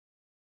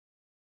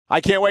I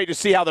can't wait to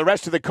see how the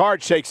rest of the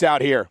card shakes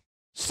out here.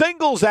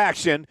 Singles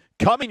action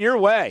coming your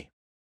way.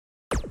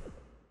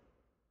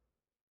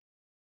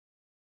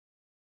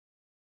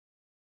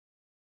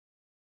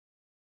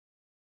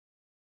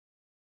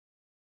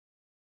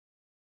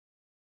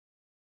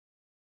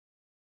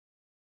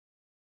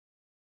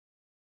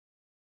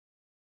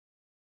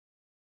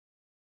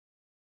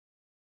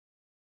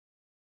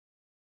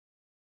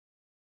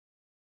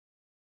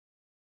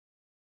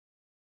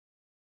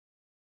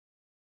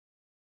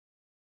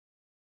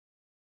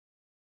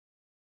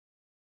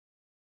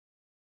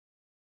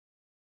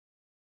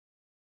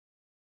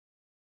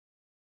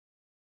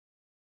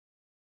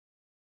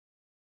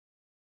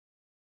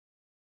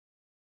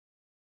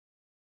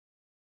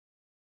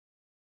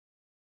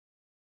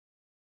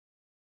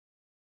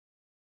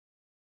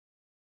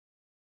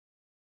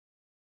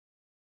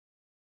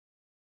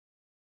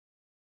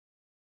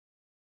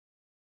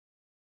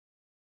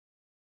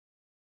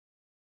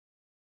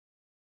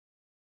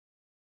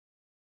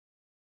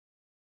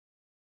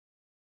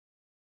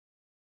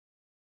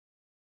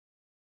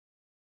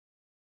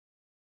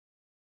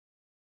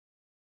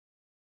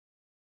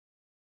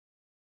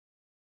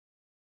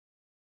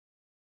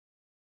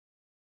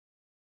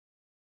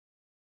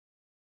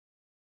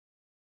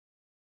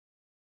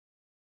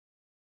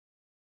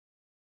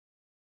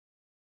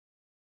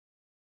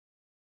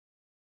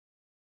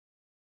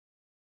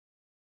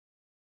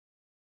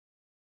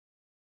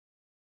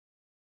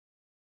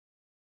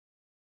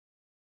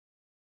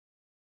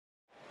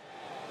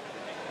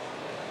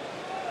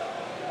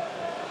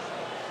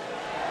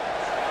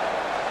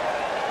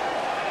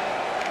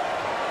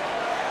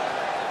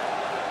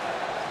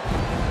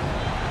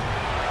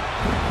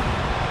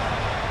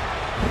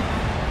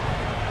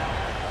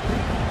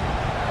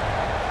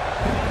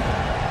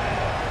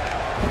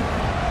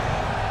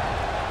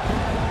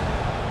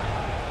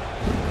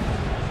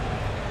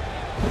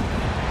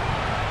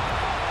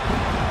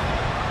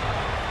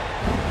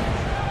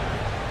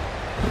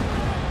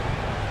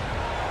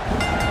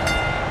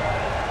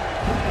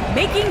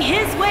 Making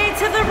his way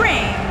to the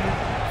ring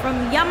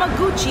from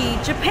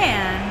Yamaguchi,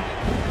 Japan,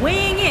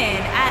 weighing in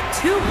at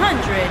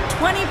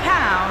 220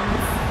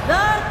 pounds,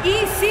 the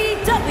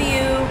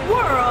ECW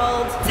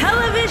World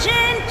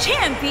Television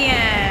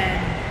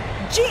Champion,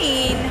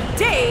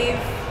 Dave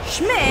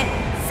Schmidt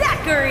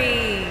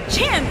Zachary,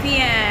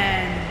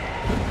 Champion.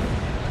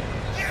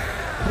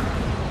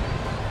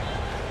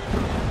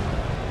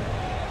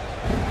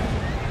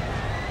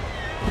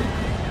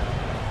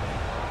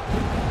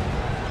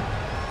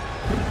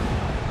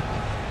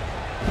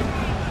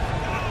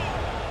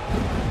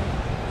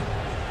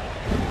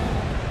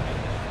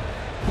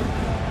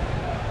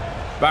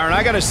 Byron,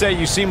 I gotta say,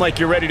 you seem like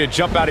you're ready to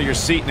jump out of your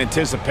seat in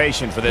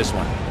anticipation for this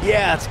one.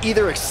 Yeah, it's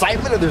either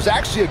excitement or there's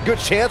actually a good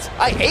chance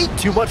I ate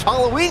too much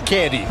Halloween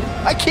candy.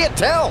 I can't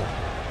tell.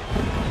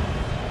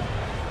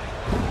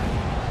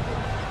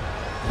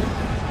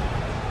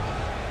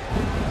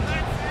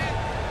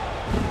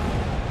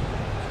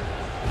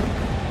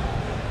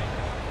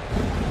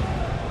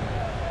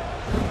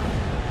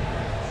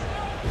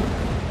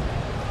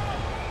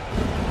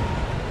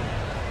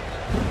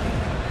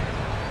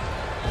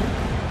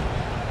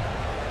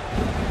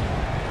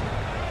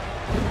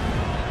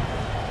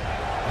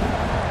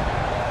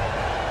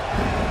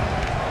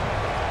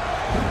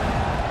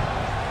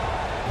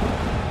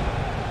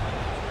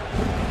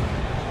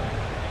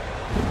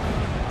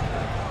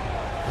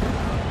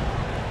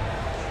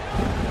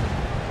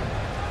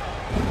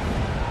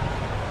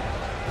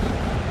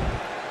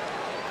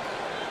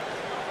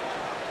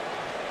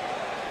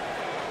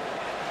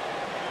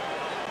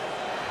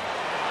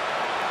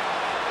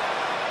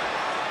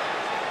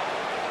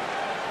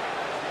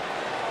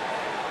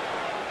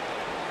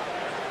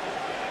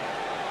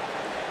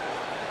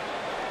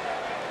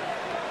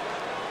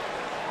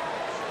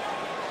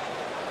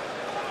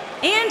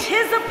 And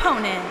his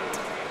opponent,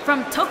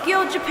 from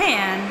Tokyo,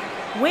 Japan,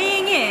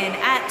 weighing in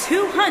at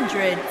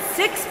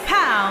 206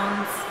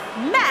 pounds,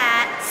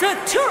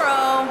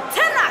 Masato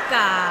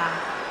Tanaka.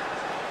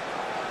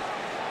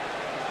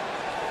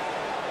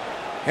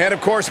 And of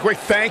course, a quick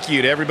thank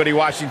you to everybody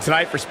watching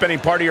tonight for spending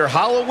part of your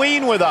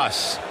Halloween with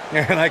us.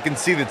 And I can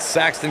see that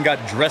Saxton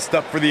got dressed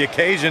up for the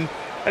occasion.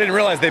 I didn't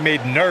realize they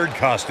made nerd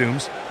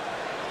costumes.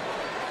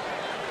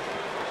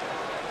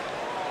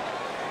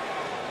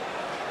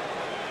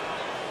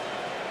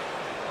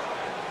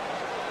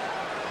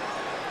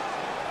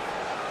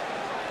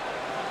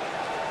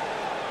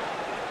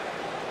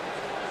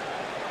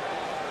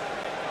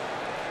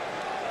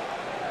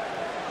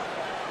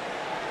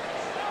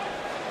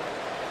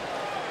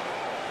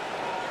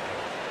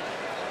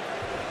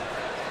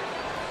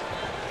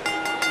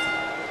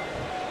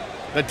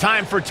 The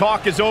time for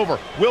talk is over.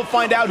 We'll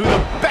find out who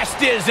the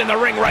best is in the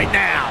ring right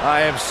now.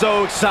 I am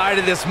so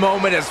excited this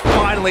moment is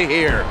finally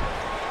here.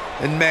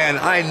 And man,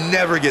 I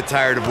never get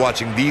tired of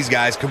watching these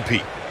guys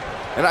compete.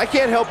 And I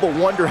can't help but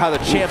wonder how the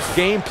champ's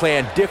game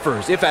plan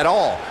differs, if at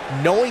all,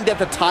 knowing that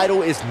the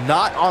title is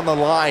not on the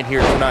line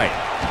here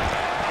tonight.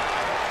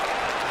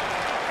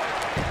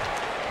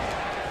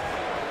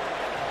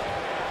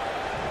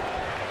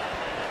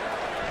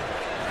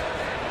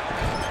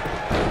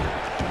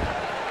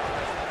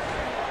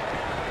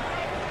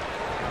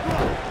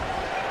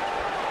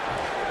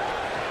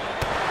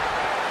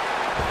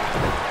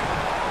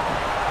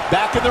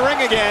 back in the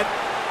ring again.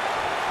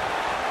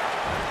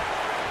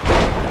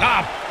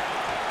 Ah.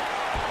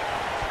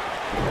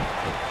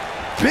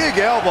 Big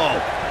elbow.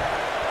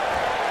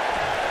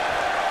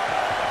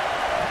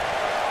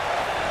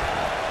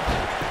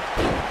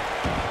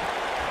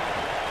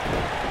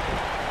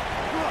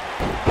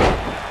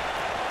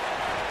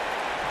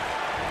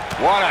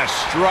 What a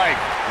strike.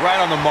 Right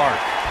on the mark.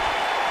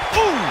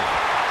 Ooh.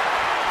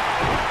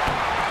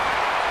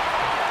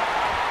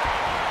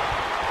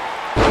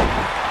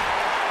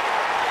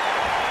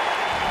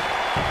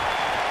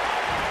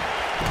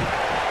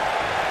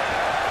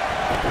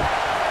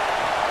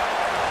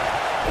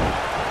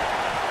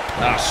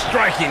 A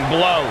striking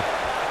blow.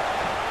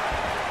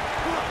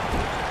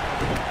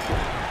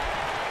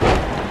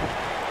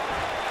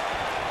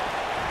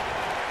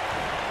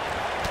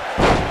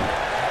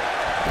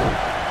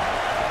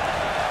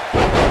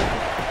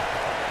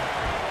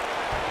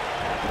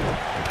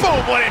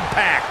 Boom, what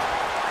impact.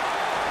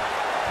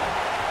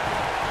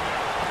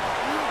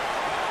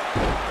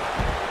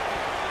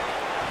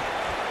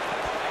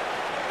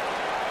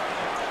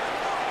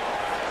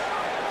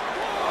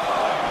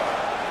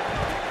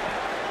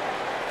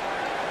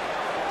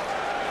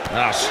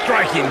 A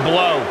striking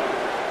blow.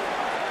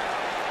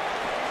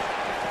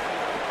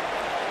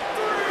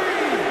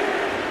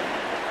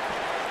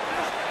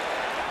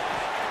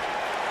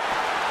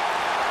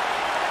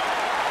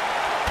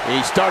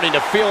 He's starting to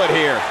feel it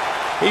here.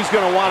 He's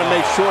going to want to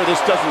make sure this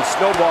doesn't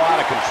snowball out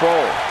of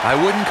control. I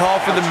wouldn't call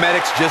for the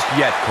medics just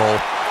yet, Cole.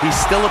 He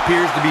still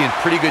appears to be in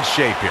pretty good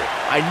shape here.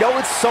 I know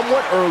it's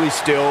somewhat early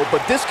still,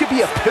 but this could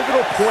be a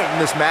pivotal point in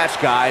this match,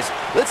 guys.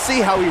 Let's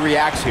see how he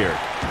reacts here.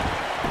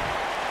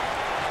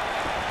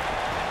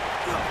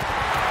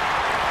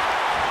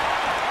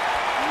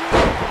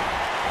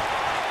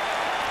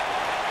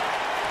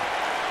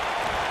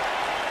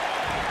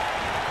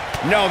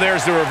 No,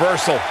 there's the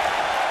reversal.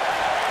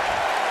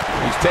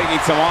 He's taking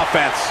some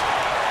offense.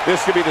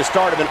 This could be the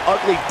start of an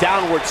ugly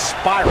downward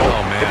spiral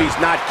if he's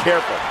not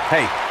careful.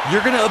 Hey,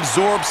 you're going to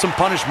absorb some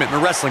punishment in a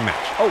wrestling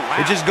match. Oh,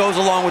 wow. It just goes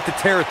along with the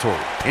territory,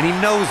 and he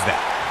knows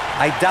that.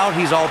 I doubt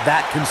he's all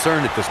that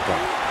concerned at this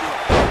point.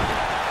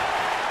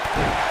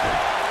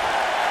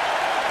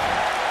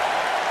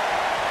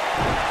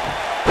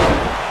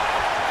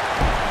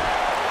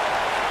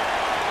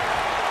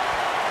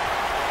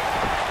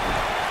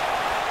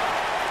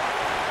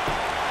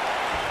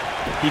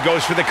 He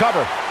goes for the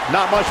cover.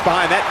 Not much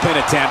behind that pin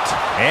attempt.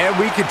 And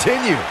we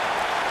continue.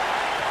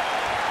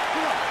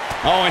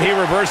 Oh, and he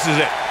reverses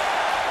it.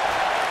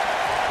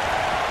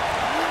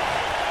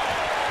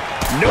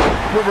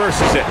 Nope,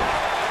 reverses it.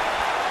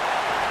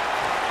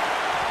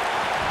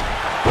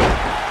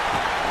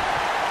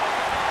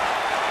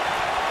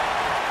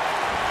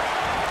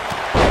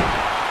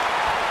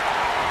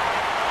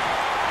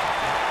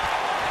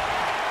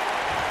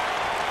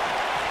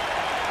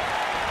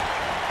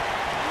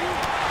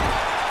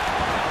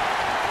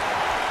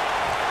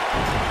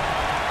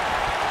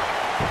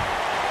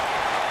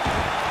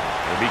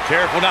 Be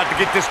careful not to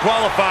get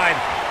disqualified.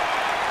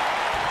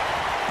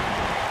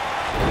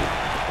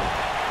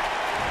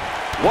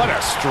 What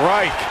a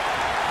strike.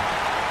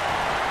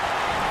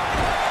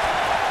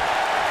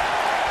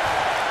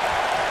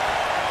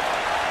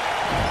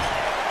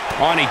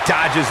 On, he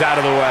dodges out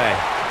of the way.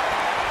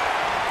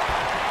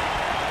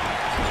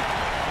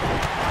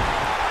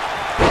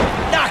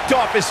 Knocked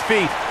off his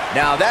feet.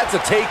 Now that's a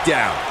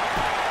takedown.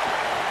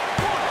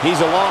 He's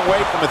a long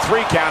way from a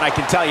 3 count, I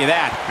can tell you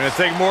that. Gonna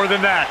take more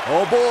than that.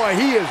 Oh, boy,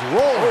 he is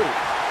rolling.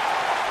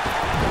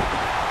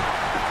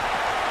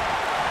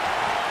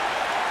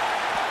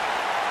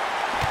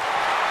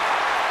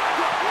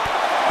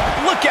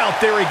 Look out,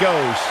 there he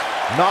goes.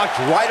 Knocked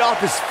right off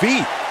his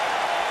feet.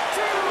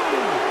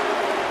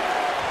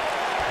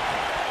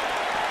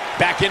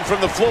 Back in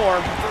from the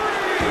floor.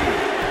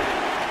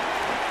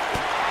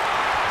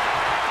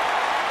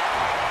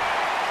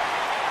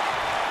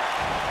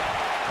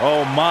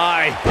 Oh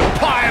my,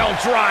 pile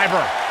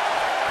driver.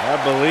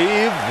 I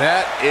believe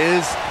that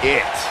is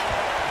it.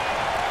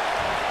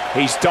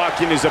 He's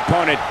stalking his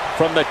opponent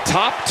from the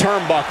top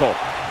turnbuckle.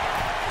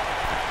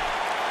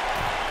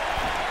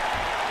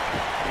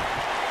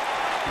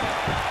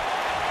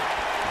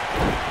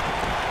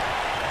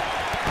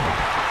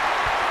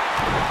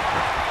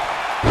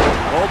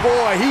 Oh,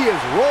 boy, he is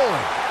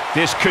rolling.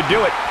 This could do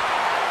it.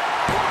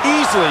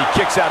 Easily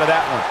kicks out of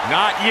that one.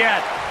 Not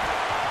yet.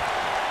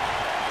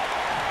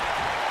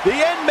 The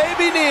end may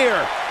be near.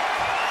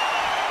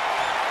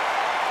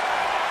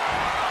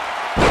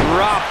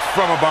 Dropped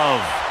from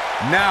above.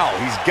 Now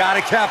he's got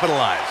to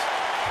capitalize.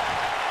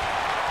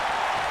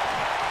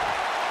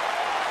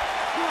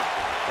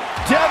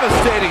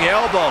 Devastating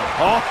elbow.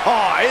 Oh,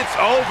 it's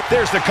over.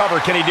 There's the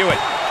cover. Can he do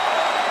it?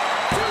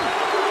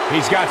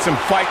 He's got some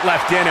fight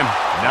left in him.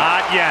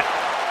 Not yet.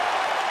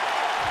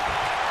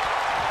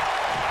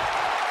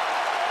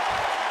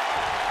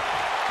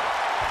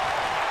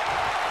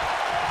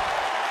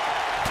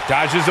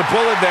 Dodges a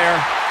bullet there.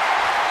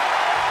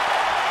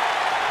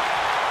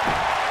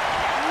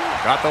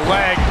 Got the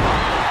leg.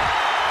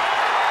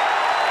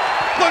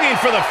 Looking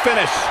for the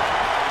finish.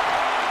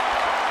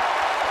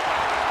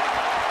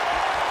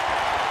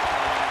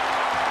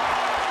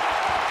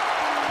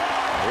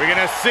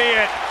 gonna see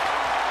it.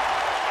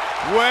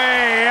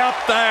 Way up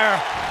there.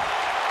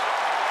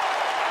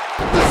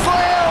 The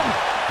slam!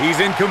 He's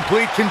in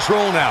complete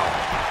control now.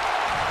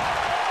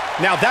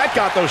 Now that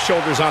got those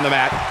shoulders on the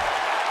mat.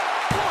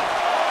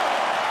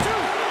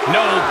 No,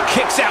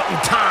 kicks out in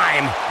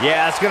time.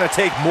 Yeah, it's gonna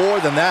take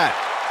more than that.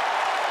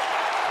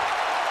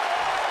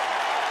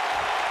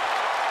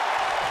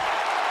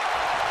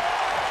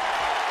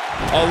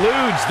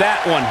 Eludes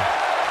that one.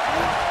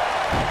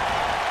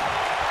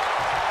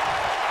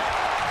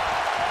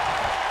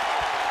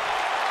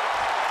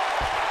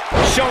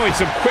 Showing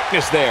some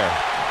quickness there.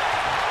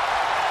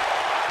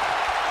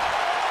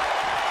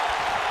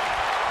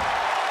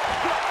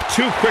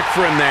 Too quick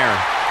for him there.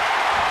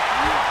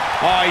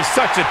 Oh, he's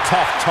such a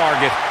tough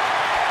target.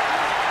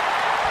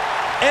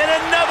 And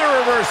another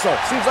reversal.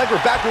 Seems like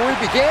we're back where we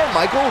began,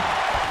 Michael.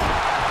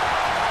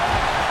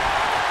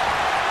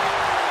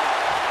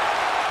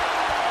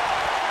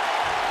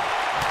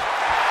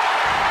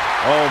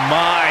 Oh,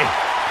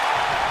 my.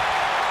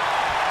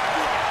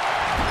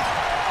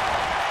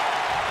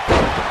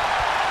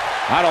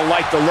 I don't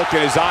like the look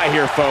in his eye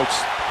here,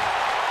 folks.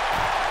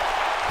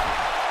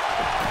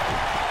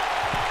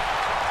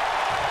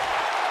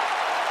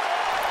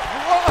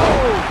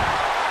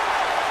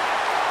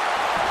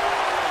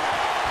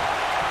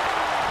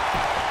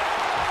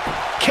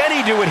 Can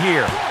he do it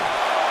here?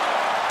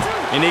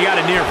 And he got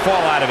a near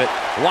fall out of it.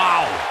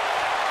 Wow.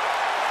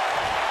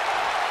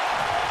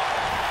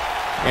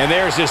 And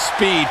there's his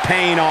speed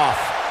paying off.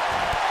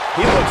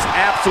 He looks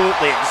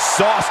absolutely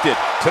exhausted.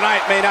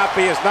 Tonight may not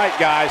be his night,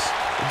 guys.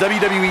 The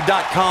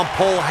WWE.com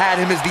poll had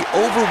him as the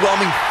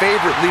overwhelming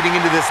favorite leading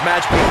into this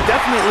match, but he's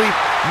definitely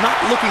not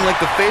looking like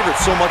the favorite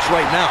so much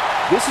right now.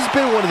 This has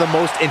been one of the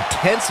most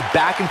intense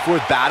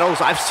back-and-forth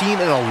battles I've seen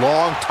in a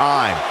long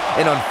time.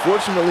 And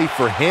unfortunately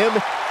for him,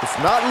 it's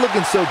not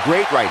looking so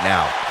great right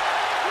now.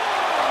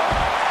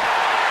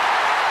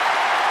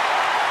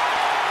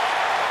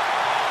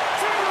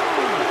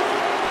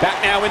 Back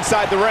now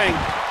inside the ring.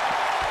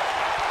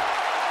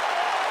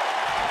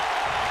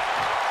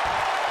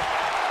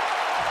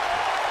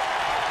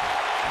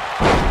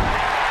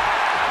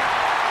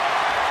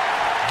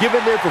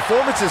 Given their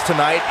performances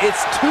tonight,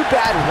 it's too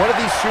bad one of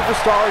these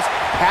superstars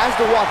has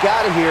to walk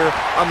out of here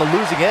on the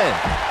losing end.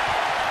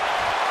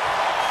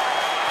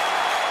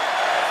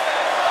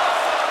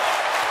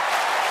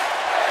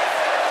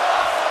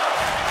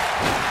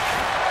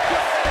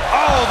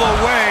 All the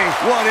way.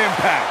 What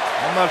impact.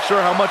 I'm not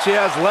sure how much he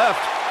has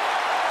left.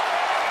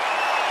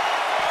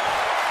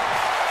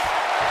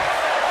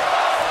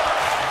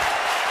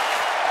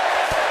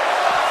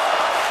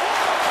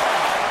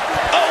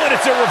 Oh, and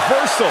it's a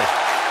reversal.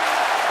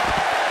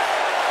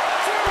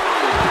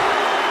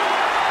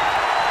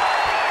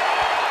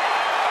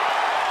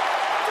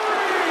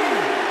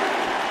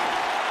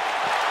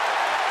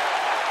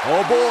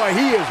 Oh boy,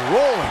 he is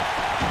rolling.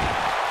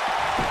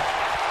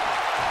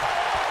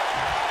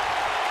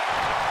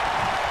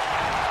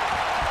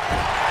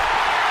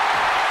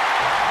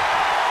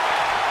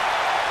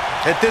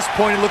 At this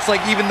point, it looks like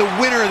even the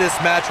winner of this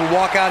match will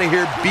walk out of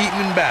here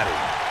beaten and battered.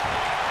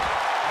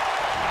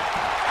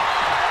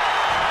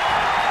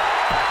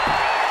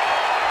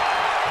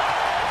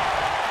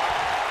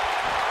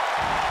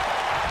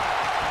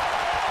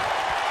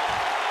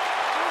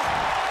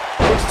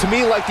 Looks to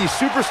me like these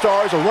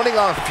superstars are running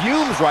on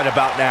fumes right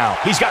about now.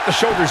 He's got the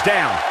shoulders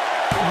down.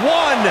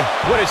 One!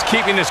 What is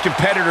keeping this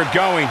competitor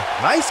going?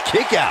 Nice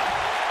kick out.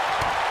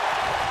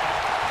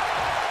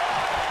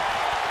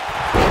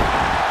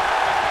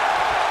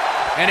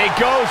 And he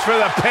goes for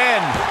the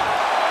pin.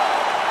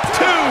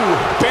 Two!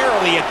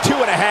 Barely at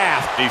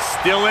 2.5. He's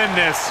still in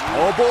this.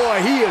 Oh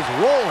boy, he is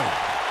rolling.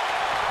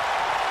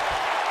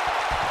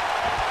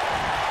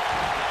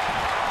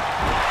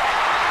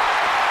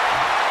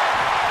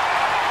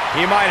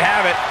 He might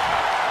have it.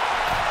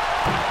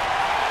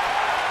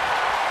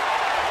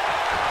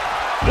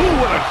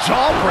 Ooh, what a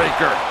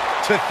jawbreaker.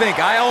 To think,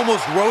 I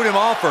almost wrote him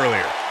off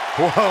earlier.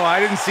 Whoa, I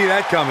didn't see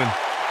that coming.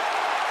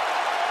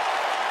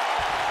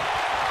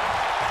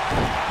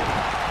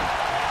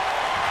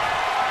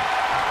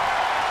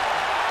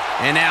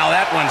 And now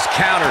that one's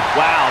countered.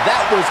 Wow,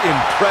 that was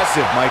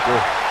impressive, Michael.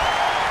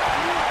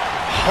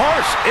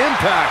 Harsh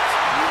impact.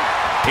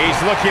 He's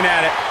looking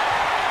at it.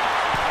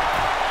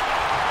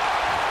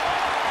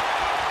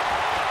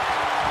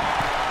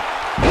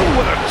 Ooh,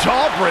 what a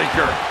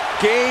jawbreaker.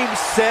 Game,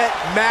 set,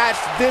 match.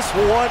 This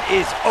one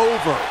is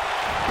over.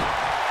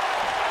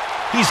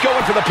 He's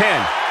going for the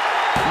pin.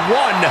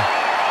 1,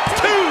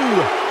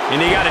 2. And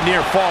he got a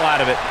near fall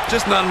out of it.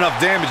 Just not enough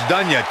damage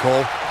done yet,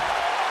 Cole.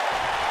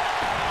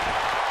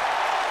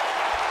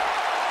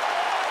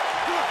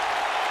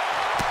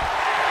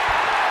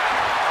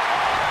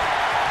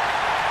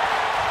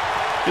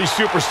 These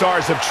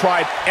superstars have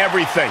tried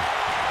everything.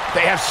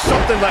 They have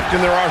something left in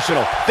their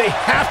arsenal. They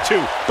have to,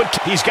 but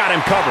he's got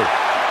him covered.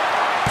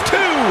 2!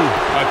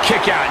 A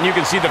kick out, and you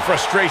can see the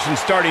frustration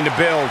starting to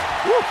build.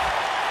 Woo.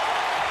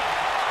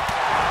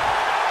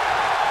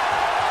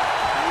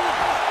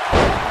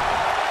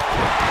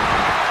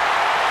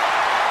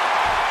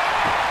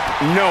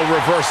 No,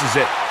 reverses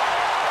it.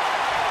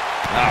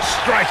 A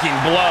striking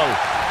blow.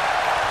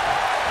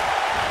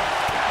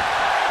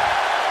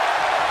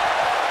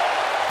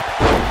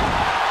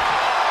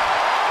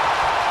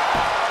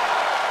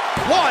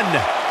 One,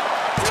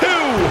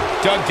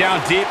 two. Dug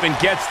down deep and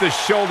gets the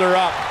shoulder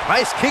up.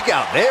 Nice kick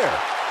out there.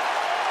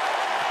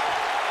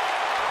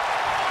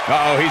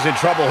 Uh-oh, he's in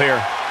trouble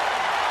here.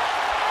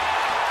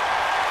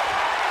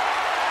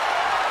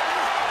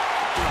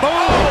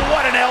 Oh,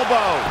 what an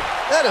elbow.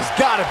 That has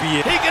got to be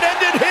it. He could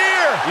end it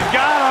here. He's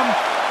got him.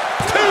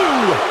 Two.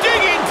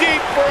 Digging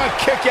deep for a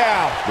kick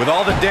out. With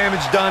all the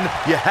damage done,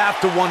 you have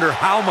to wonder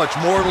how much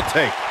more it'll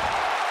take.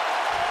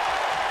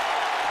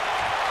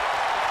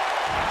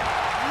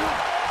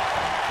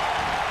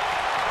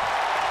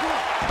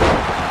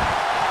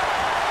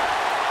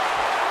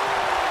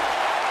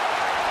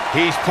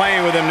 He's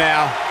playing with him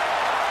now.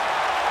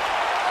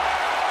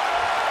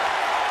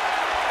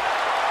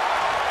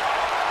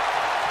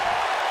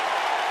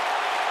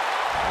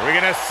 We're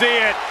gonna see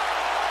it.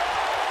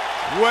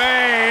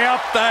 Way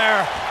up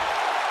there.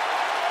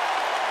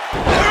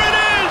 There it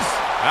is!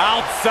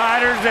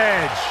 Outsider's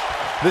edge.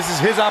 This is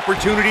his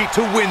opportunity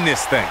to win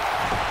this thing.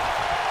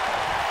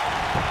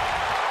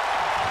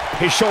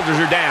 His shoulders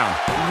are down.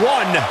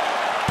 One,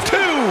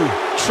 two.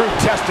 True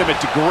testament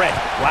to grit.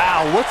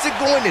 Wow, what's it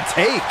going to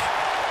take?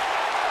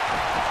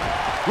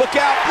 Look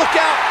out, look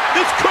out.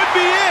 This could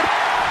be it.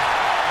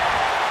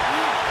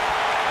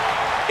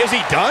 Is he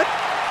done?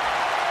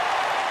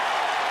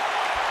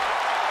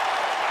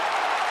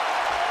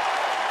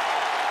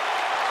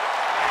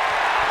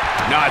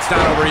 No, it's not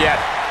over yet.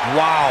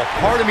 Wow,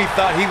 part of me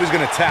thought he was going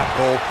to tap,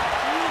 Cole.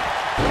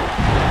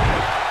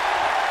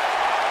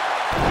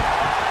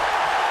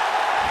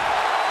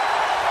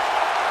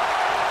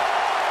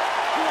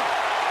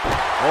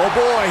 Oh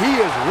boy, he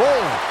is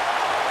rolling.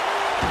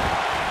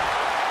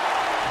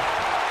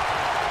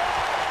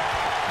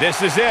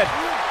 This is it.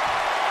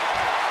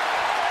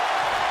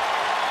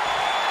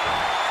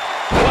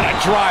 What a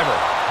driver.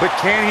 But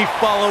can he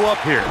follow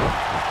up here?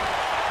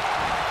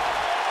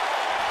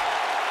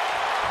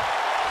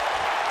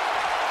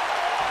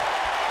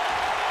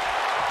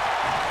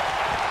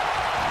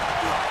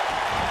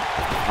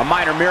 A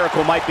minor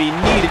miracle might be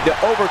needed to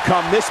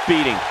overcome this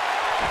beating.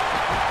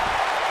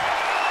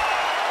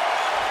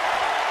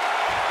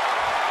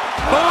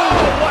 Oh,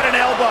 what an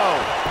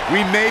elbow.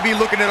 We may be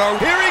looking at our...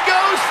 Here he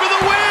goes for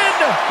the win.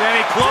 Can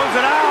he close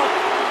it out?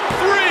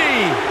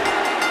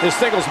 Three. This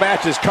singles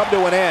match has come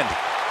to an end.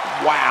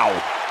 Wow.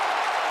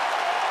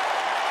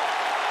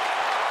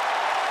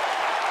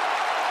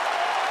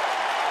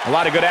 A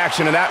lot of good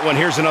action in that one.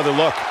 Here's another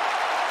look.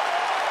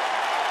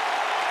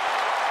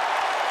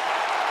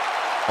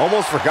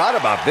 Almost forgot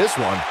about this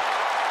one.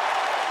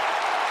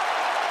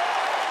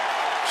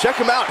 Check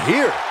him out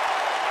here.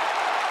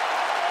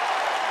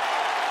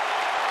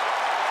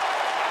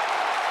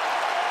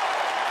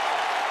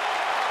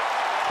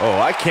 Oh,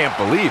 I can't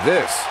believe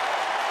this.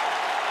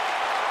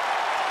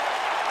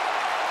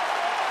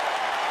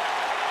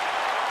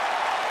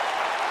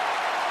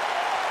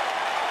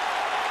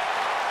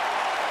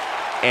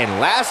 And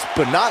last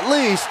but not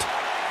least,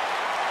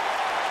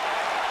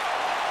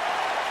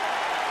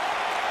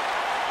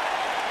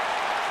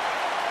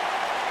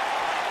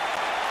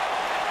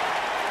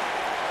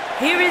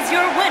 Here is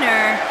your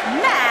winner,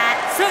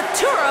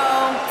 Masato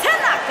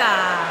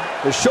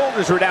Tanaka. The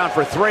shoulders were down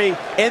for 3,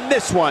 and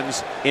this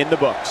one's in the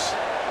books.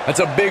 That's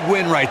a big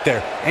win right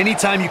there.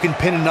 Anytime you can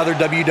pin another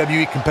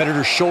WWE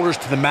competitor's shoulders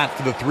to the mat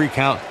for the 3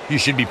 count, you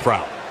should be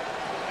proud.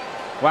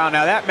 Wow,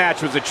 now that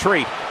match was a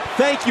treat.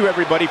 Thank you,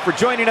 everybody, for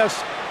joining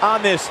us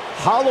on this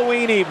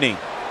Halloween evening.